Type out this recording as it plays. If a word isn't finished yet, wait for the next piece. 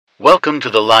Welcome to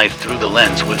the Life Through the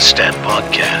Lens with Stat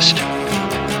podcast.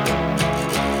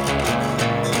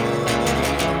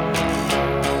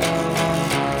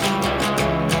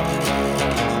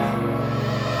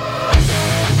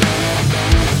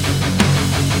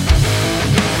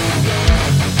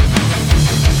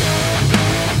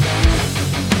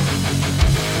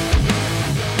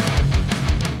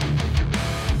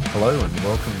 Hello and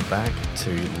welcome back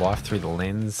to Life Through the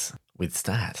Lens with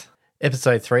Stat.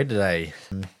 Episode 3 today.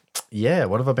 Yeah,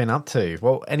 what have I been up to?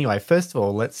 Well, anyway, first of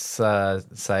all, let's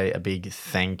say a big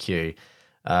thank you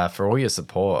for all your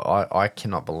support. I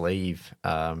cannot believe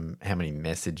how many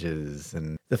messages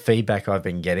and the feedback I've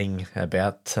been getting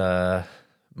about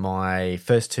my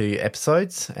first 2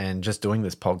 episodes and just doing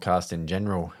this podcast in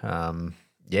general.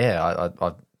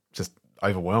 I just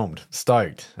overwhelmed,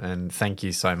 stoked, and thank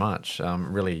you so much.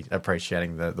 Really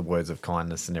appreciating the words of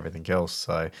kindness and everything else.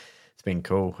 So it's been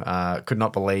cool. Could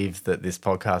not believe that this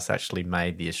podcast actually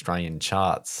made the Australian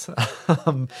charts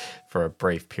for a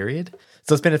brief period.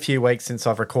 So it's been a few weeks since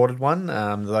I've recorded one.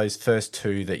 Those first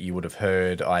 2 that you would have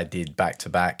heard, I did back to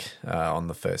back on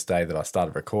the first day that I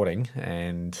started recording.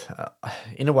 And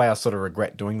in a way, I sort of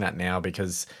regret doing that now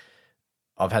because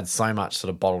I've had so much sort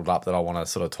of bottled up that I want to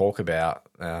sort of talk about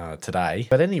today.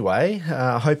 But anyway,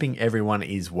 hoping everyone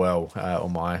is well, all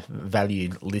my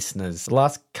valued listeners. The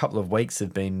last couple of weeks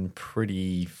have been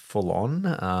pretty full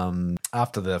on.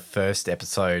 After the first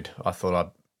episode, I thought I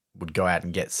would go out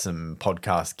and get some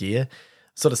podcast gear.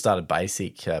 Sort of started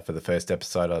basic for the first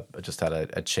episode. I just had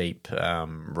a cheap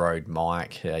Rode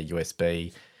mic,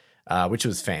 USB, which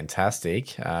was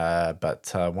fantastic,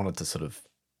 but wanted to sort of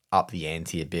up the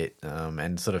ante a bit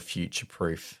and sort of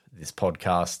future-proof this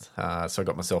podcast. So I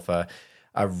got myself a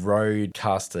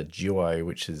Rodecaster Duo,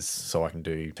 which is so I can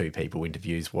do 2 people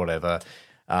interviews, whatever,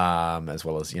 as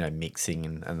well as,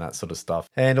 mixing and that sort of stuff.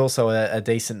 And also a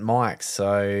decent mic,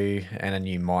 and a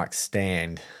new mic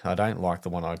stand. I don't like the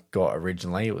one I got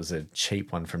originally. It was a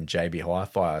cheap one from JB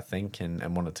Hi-Fi, I think,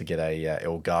 and wanted to get a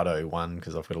Elgato one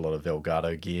because I've got a lot of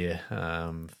Elgato gear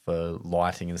for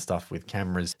lighting and stuff with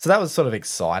cameras. So that was sort of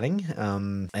exciting,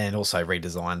 and also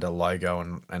redesigned a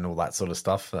logo and all that sort of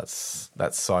stuff. That's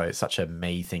such a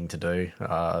me thing to do.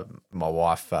 My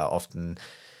wife often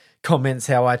comments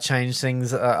how I change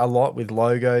things a lot with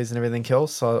logos and everything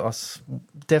else. So I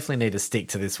definitely need to stick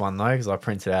to this one though, because I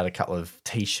printed out a couple of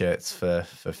t-shirts for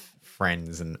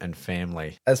friends and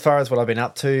family. As far as what I've been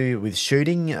up to with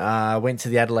shooting, I went to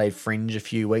the Adelaide Fringe a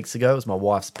few weeks ago. It was my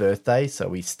wife's birthday, so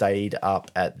we stayed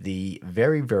up at the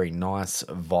very, very nice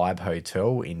Vibe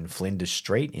Hotel in Flinders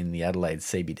Street in the Adelaide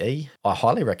CBD. I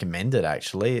highly recommend it,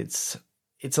 actually. It's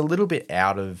a little bit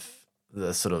out of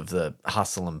the sort of the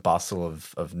hustle and bustle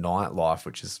of nightlife,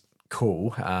 which is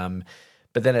cool.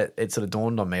 But then it sort of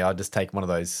dawned on me, I'd just take one of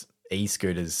those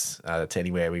e-scooters to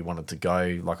anywhere we wanted to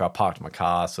go. Like I parked my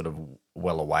car sort of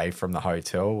well away from the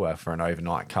hotel for an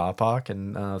overnight car park,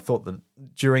 and thought that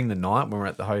during the night when we're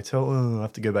at the hotel, I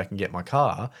have to go back and get my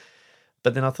car.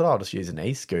 But then I thought I'll just use an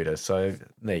e-scooter. So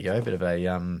there you go, a bit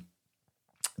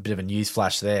of a news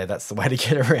flash there. That's the way to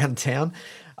get around town.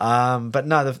 But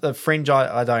no, the Fringe,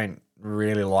 I don't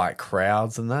really like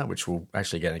crowds and that, which we're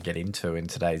actually going to get into in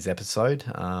today's episode.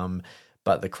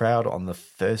 But the crowd on the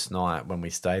first night when we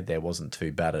stayed there wasn't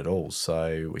too bad at all.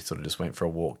 So we sort of just went for a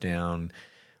walk down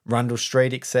Rundle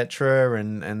Street, etc.,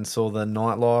 and saw the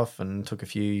nightlife and took a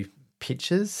few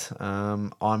pictures.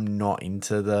 I'm not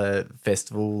into the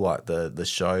festival, like the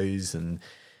shows and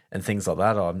things like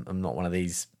that. I'm not one of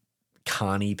these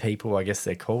carny people, I guess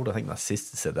they're called. I think my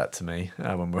sister said that to me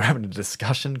when we were having a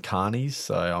discussion, carnies,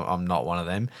 so I'm not one of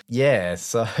them. Yeah,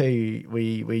 so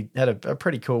we had a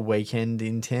pretty cool weekend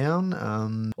in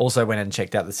town. Also went and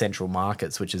checked out the Central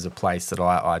Markets, which is a place that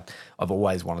I've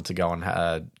always wanted to go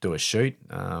and do a shoot.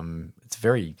 It's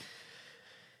very...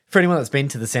 For anyone that's been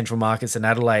to the Central Markets in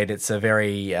Adelaide, it's a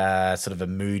very sort of a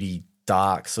moody,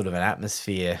 dark sort of an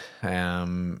atmosphere,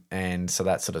 and so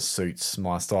that sort of suits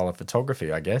my style of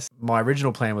photography, I guess. My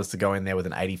original plan was to go in there with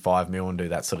an 85mm and do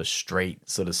that sort of street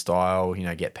sort of style,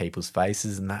 get people's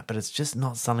faces and that, but it's just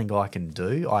not something I can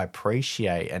do. I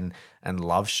appreciate and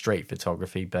love street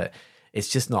photography, but it's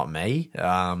just not me.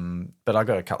 But I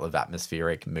got a couple of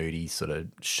atmospheric, moody sort of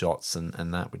shots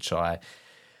and that, which I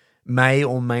may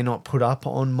or may not put up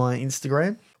on my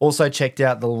Instagram. Also checked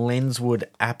out the Lenswood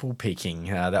apple picking.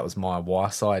 That was my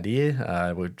wife's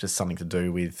idea. Just something to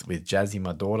do with Jazzy,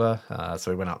 my daughter. So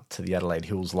we went up to the Adelaide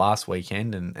Hills last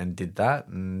weekend and did that.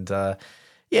 And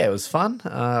yeah, it was fun.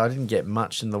 I didn't get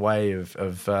much in the way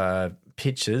of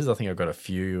pictures. I think I got a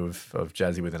few of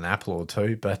Jazzy with an apple or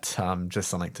two, but just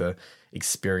something to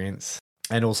experience.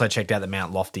 and also checked out the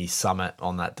Mount Lofty summit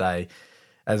on that day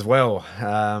as well.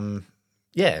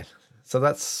 Yeah, so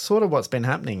that's sort of what's been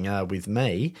happening with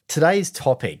me. Today's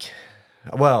topic,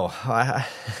 well,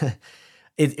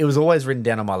 it was always written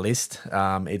down on my list.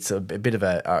 It's a bit of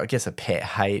a pet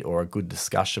hate or a good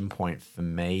discussion point for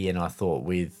me, and I thought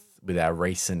with our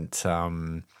recent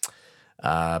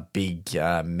big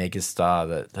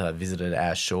megastar that visited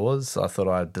our shores, I thought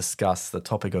I'd discuss the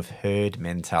topic of herd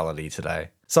mentality today.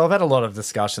 So I've had a lot of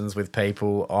discussions with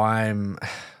people. I'm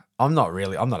not a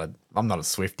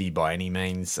Swiftie by any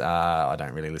means. I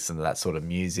don't really listen to that sort of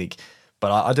music,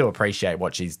 but I do appreciate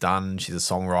what she's done. She's a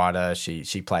songwriter.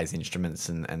 She plays instruments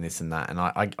and this and that. And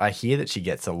I hear that she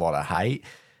gets a lot of hate.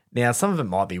 Now, some of it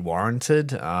might be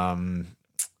warranted. I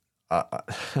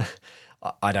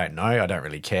don't know. I don't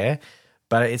really care.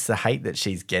 But it's the hate that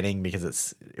she's getting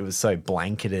because it was so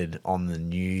blanketed on the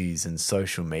news and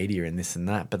social media and this and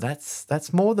that. But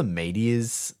that's more the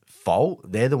media's fault.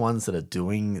 They're the ones that are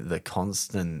doing the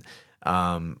constant,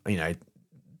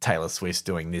 Taylor Swift's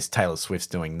doing this, Taylor Swift's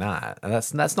doing that. And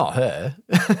that's not her.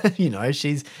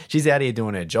 She's out here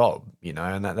doing her job,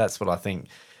 and that's what I think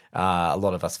a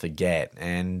lot of us forget.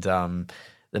 And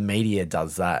the media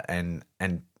does that, and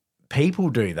people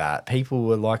do that. People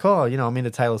were like, oh, I'm into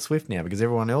Taylor Swift now because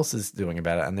everyone else is doing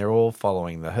about it, and they're all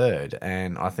following the herd.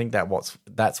 And I think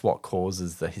that's what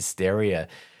causes the hysteria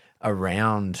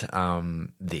around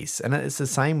this. And it's the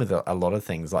same with a lot of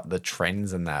things like the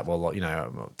trends and that.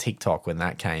 Well, TikTok when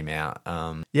that came out.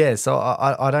 So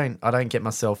I don't get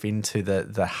myself into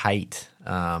the hate.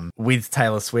 With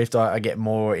Taylor Swift, I get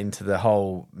more into the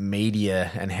whole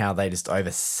media and how they just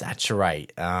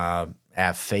oversaturate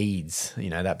our feeds,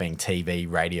 that being TV,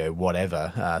 radio,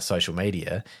 whatever, social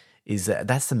media,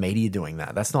 that's the media doing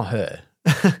that. That's not her.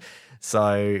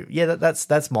 So yeah,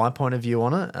 that's my point of view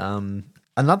on it.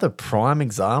 Another prime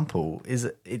example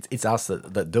is it's us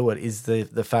that do it, is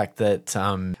the fact that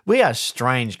we are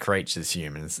strange creatures,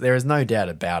 humans. There is no doubt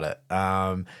about it.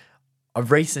 A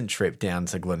recent trip down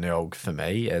to Glenelg for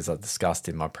me, as I discussed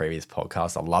in my previous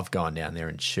podcast, I love going down there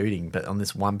and shooting, but on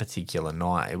this one particular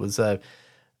night, it was a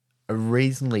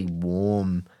reasonably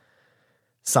warm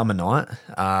summer night,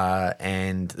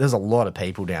 and there's a lot of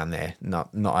people down there.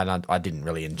 I didn't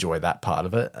really enjoy that part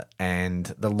of it, and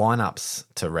the lineups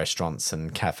to restaurants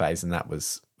and cafes and that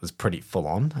was pretty full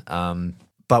on.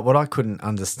 But what I couldn't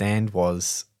understand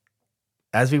was,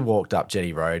 as we walked up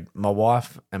Jetty Road, my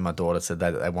wife and my daughter said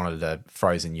that they wanted a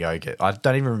frozen yogurt. I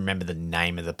don't even remember the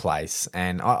name of the place,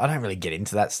 and I don't really get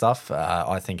into that stuff.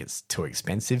 I think it's too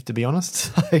expensive, to be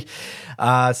honest.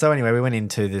 So anyway, we went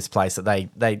into this place that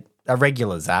they are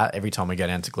regulars at. Every time we go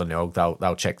down to Glenelg,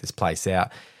 they'll check this place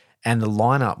out, and the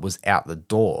lineup was out the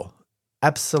door,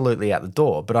 absolutely out the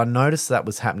door. But I noticed that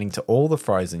was happening to all the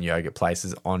frozen yogurt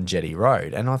places on Jetty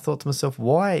Road, and I thought to myself,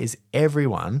 why is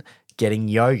everyone getting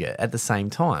yogurt at the same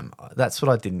time? That's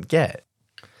what I didn't get.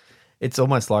 It's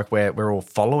almost like we're all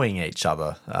following each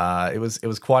other. It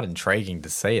was quite intriguing to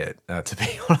see it, to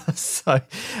be honest. So,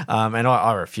 and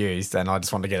I refused, and I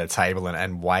just wanted to get a table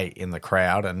and wait in the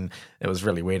crowd. And it was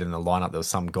really weird in the lineup. There was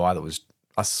some guy that was,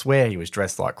 I swear he was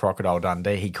dressed like Crocodile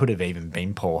Dundee. He could have even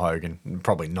been Paul Hogan,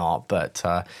 probably not, but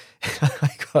I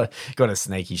got a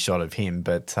sneaky shot of him.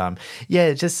 But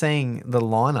yeah, just seeing the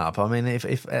lineup. I mean,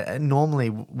 if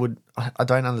normally I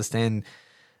don't understand.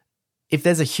 If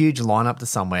there's a huge lineup to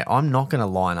somewhere, I'm not going to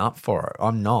line up for it.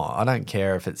 I'm not. I don't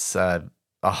care if it's. I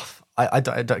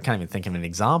can't even think of an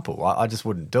example. I just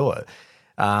wouldn't do it.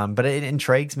 But it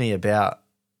intrigues me about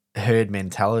herd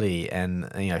mentality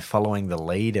and following the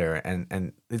leader,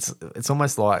 and it's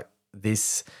almost like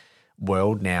this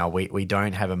world now. We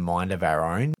don't have a mind of our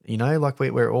own. Like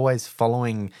we're always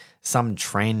following some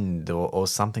trend or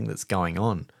something that's going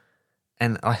on,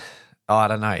 and I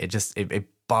don't know. It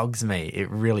bugs me. It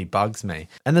really bugs me.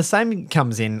 And the same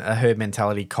comes in a herd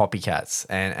mentality copycats,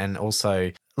 and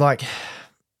also like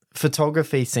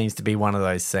photography seems to be one of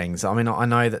those things. I mean, I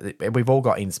know that we've all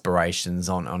got inspirations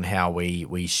on how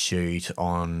we shoot,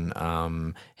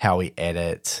 on how we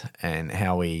edit, and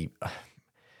how we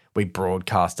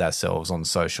broadcast ourselves on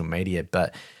social media.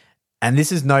 And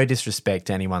this is no disrespect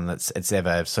to anyone that's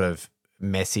ever sort of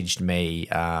messaged me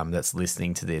that's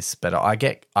listening to this, but I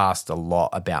get asked a lot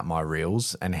about my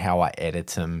reels and how I edit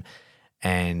them,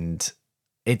 and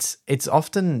it's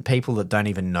often people that don't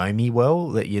even know me well,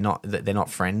 that they're not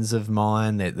friends of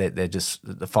mine, they're just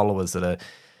the followers that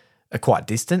are quite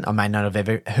distant. I may not have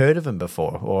ever heard of them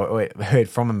before, or heard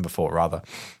from them before rather,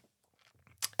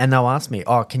 and they'll ask me,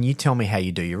 oh, can you tell me how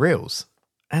you do your reels?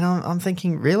 And I'm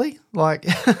thinking, really? Like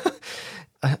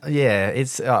yeah,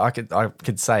 it's I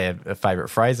could say a favorite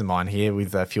phrase of mine here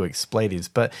with a few expletives,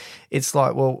 but it's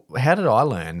like, well, how did I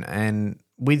learn? And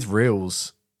with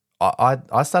Reels,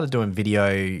 I started doing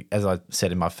video, as I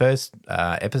said in my first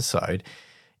episode.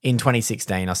 In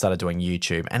 2016, I started doing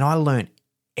YouTube, and I learned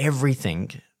everything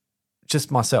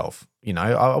just myself. You know,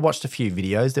 I watched a few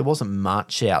videos. There wasn't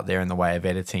much out there in the way of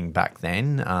editing back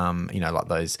then, like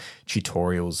those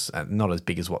tutorials, not as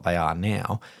big as what they are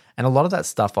now. And a lot of that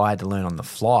stuff I had to learn on the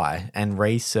fly and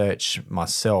research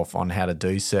myself on how to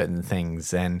do certain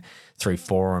things and through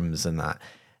forums and that.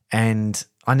 And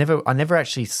I never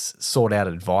actually sought out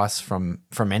advice from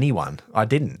anyone. I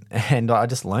didn't, and I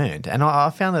just learned. And I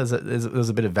found there's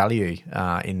a bit of value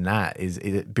in that.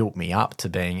 It built me up to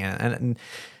being, and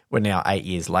we're now 8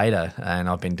 years later, and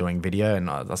I've been doing video, and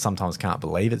I sometimes can't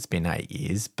believe it's been 8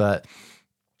 years. But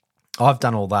I've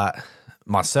done all that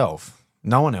myself.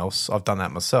 No one else. I've done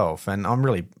that myself, and I'm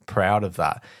really proud of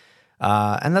that.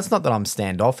 And that's not that I'm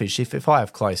standoffish. If I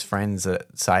have close friends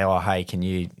that say, "Oh, hey, can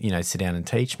you sit down and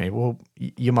teach me?" Well,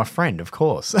 you're my friend, of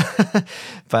course,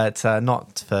 but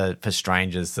not for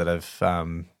strangers that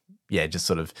have, just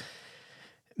sort of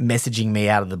messaging me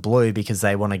out of the blue because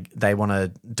they want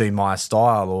to do my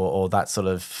style or that sort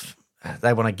of,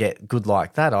 they want to get good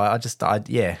like that. I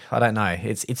don't know.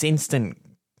 It's instant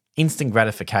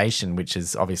gratification, which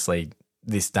is obviously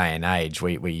this day and age.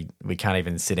 We can't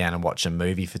even sit down and watch a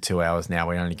movie for 2 hours now.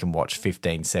 We only can watch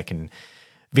 15-second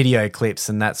video clips,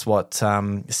 and that's what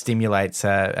stimulates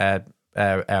our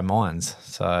minds.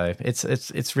 So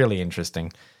it's really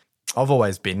interesting. I've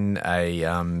always been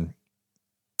an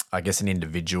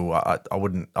individual. I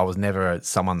was never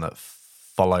someone that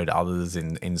followed others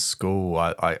in school.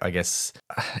 I guess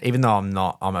even though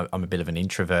I'm a bit of an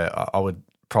introvert, I would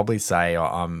probably say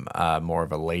I'm more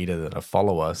of a leader than a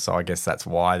follower. So I guess that's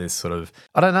why this sort of,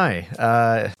 I don't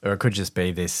know, or it could just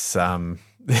be this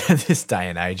this day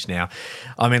and age now.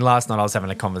 I mean, last night I was having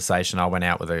a conversation. I went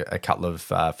out with a couple of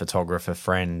photographer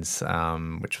friends,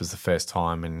 which was the first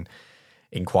time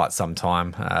in quite some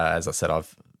time. As I said,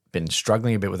 I've been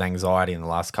struggling a bit with anxiety in the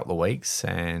last couple of weeks,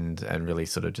 and really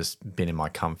sort of just been in my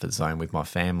comfort zone with my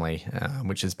family,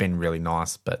 which has been really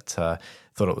nice. But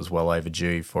thought it was well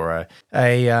overdue for a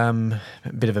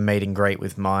bit of a meet and greet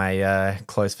with my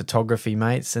close photography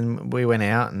mates, and we went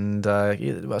out and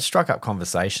struck up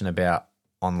conversation about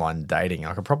online dating.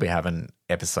 I could probably have an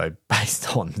episode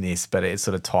based on this, but it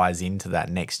sort of ties into that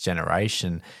next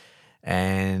generation.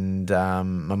 And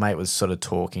my mate was sort of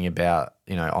talking about,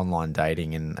 online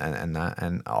dating and that.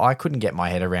 And I couldn't get my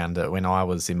head around it. When I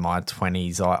was in my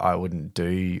 20s, I wouldn't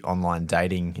do online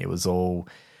dating. It was all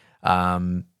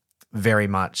very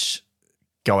much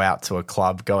go out to a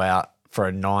club, go out for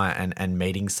a night and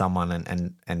meeting someone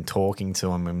and talking to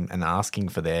them and asking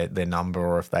for their number,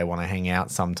 or if they want to hang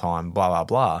out sometime, blah, blah,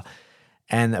 blah.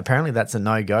 And apparently that's a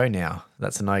no-go now.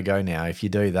 If you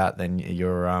do that, then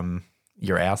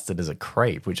you're ousted as a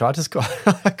creep, which I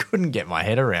couldn't get my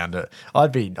head around it.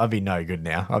 I'd be no good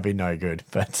now. I'd be no good.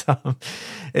 But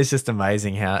it's just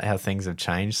amazing how things have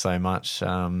changed so much.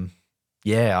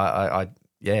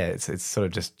 It's sort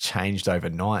of just changed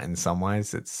overnight in some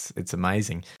ways. It's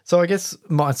amazing. So I guess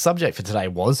my subject for today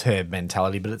was herd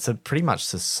mentality, but it's pretty much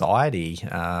society.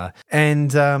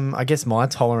 And I guess my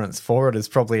tolerance for it is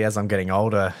probably, as I'm getting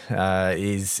older,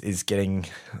 is getting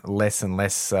less and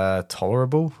less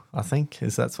tolerable, I think.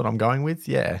 That's what I'm going with.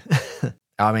 Yeah.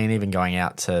 I mean, even going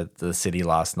out to the city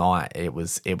last night, it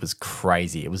was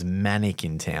crazy. It was manic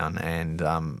in town,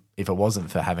 and if it wasn't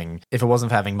for having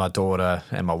my daughter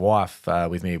and my wife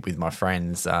with me with my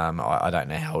friends, I don't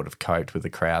know how I would have coped with the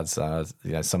crowds.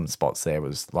 Some spots there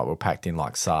was like we're packed in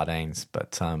like sardines,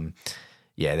 but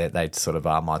they sort of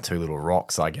are my two little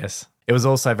rocks, I guess. It was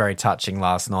also very touching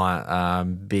last night.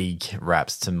 Big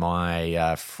raps to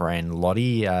my friend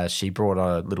Lottie. She brought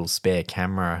a little spare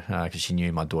camera because she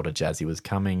knew my daughter Jazzy was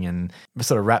coming, and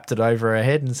sort of wrapped it over her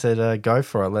head and said, "Go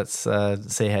for it. Let's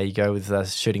see how you go with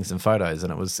shooting some photos."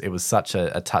 And it was such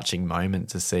a touching moment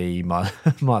to see my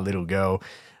my little girl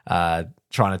trying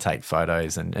to take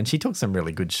photos, and she took some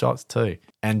really good shots too.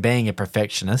 And being a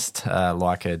perfectionist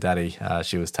like her daddy,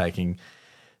 she was taking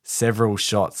several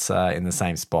shots in the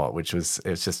same spot, it was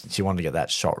just, she wanted to get that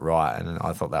shot right, and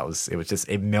I thought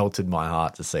it melted my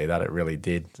heart to see that. It really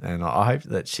did, and I hope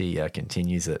that she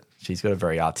continues it. She's got a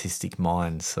very artistic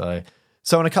mind. So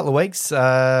in a couple of weeks,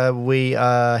 we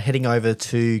are heading over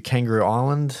to Kangaroo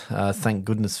Island. Thank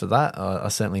goodness for that. I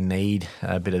certainly need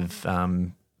a bit of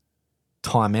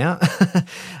time out.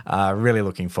 Really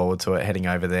looking forward to it, heading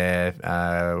over there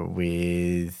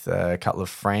with a couple of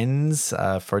friends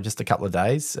for just a couple of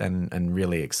days, and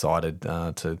really excited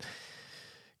to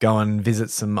go and visit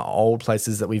some old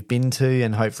places that we've been to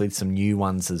and hopefully some new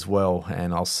ones as well.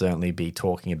 And I'll certainly be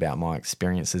talking about my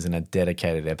experiences in a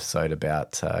dedicated episode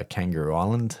about Kangaroo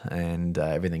Island and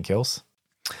everything else.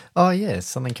 Oh, yeah,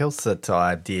 something else that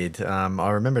I did.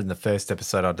 I remember in the first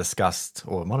episode I discussed,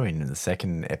 or it might have been in the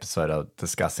second episode, I was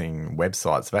discussing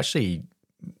websites. I've actually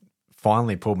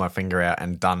finally pulled my finger out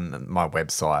and done my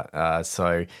website.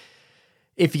 So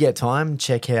if you get time,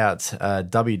 check out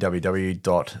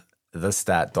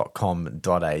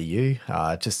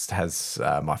www.thestat.com.au. It just has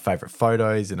my favourite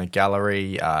photos in a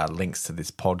gallery, links to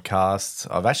this podcast.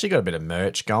 I've actually got a bit of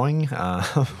merch going,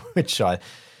 which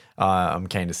I'm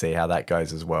keen to see how that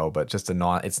goes as well. But just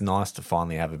it's nice to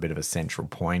finally have a bit of a central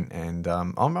point, and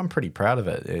I'm pretty proud of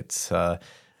it. It's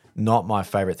not my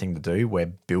favourite thing to do,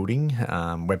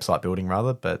 website building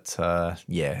rather, but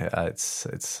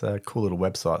it's a cool little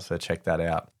website, so check that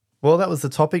out. Well, that was the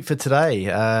topic for today,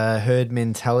 herd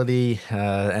mentality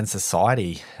and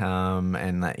society,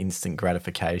 and that instant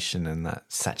gratification and that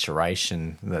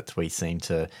saturation that we seem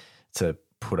to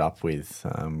put up with,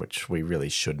 which we really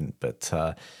shouldn't. But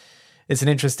it's an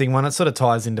interesting one. It sort of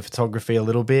ties into photography a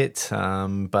little bit,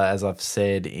 but as I've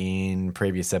said in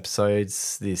previous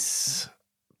episodes, this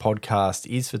podcast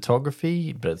is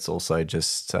photography, but it's also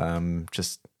just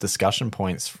discussion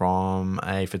points from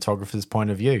a photographer's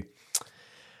point of view.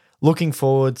 Looking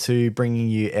forward to bringing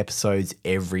you episodes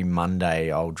every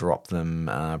Monday. I'll drop them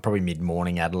probably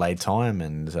mid-morning Adelaide time,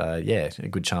 and a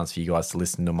good chance for you guys to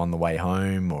listen to them on the way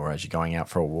home or as you're going out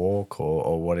for a walk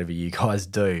or whatever you guys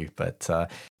do. But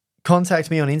contact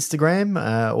me on Instagram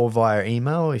or via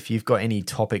email if you've got any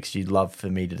topics you'd love for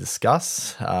me to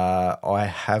discuss.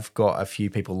 I have got a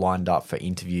few people lined up for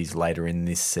interviews later in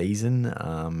this season.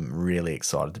 Really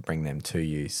excited to bring them to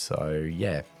you. So,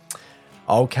 yeah.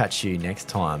 I'll catch you next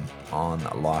time on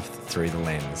Life Through the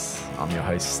Lens. I'm your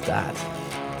host, Stat.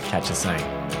 Catch you soon.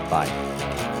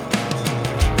 Bye.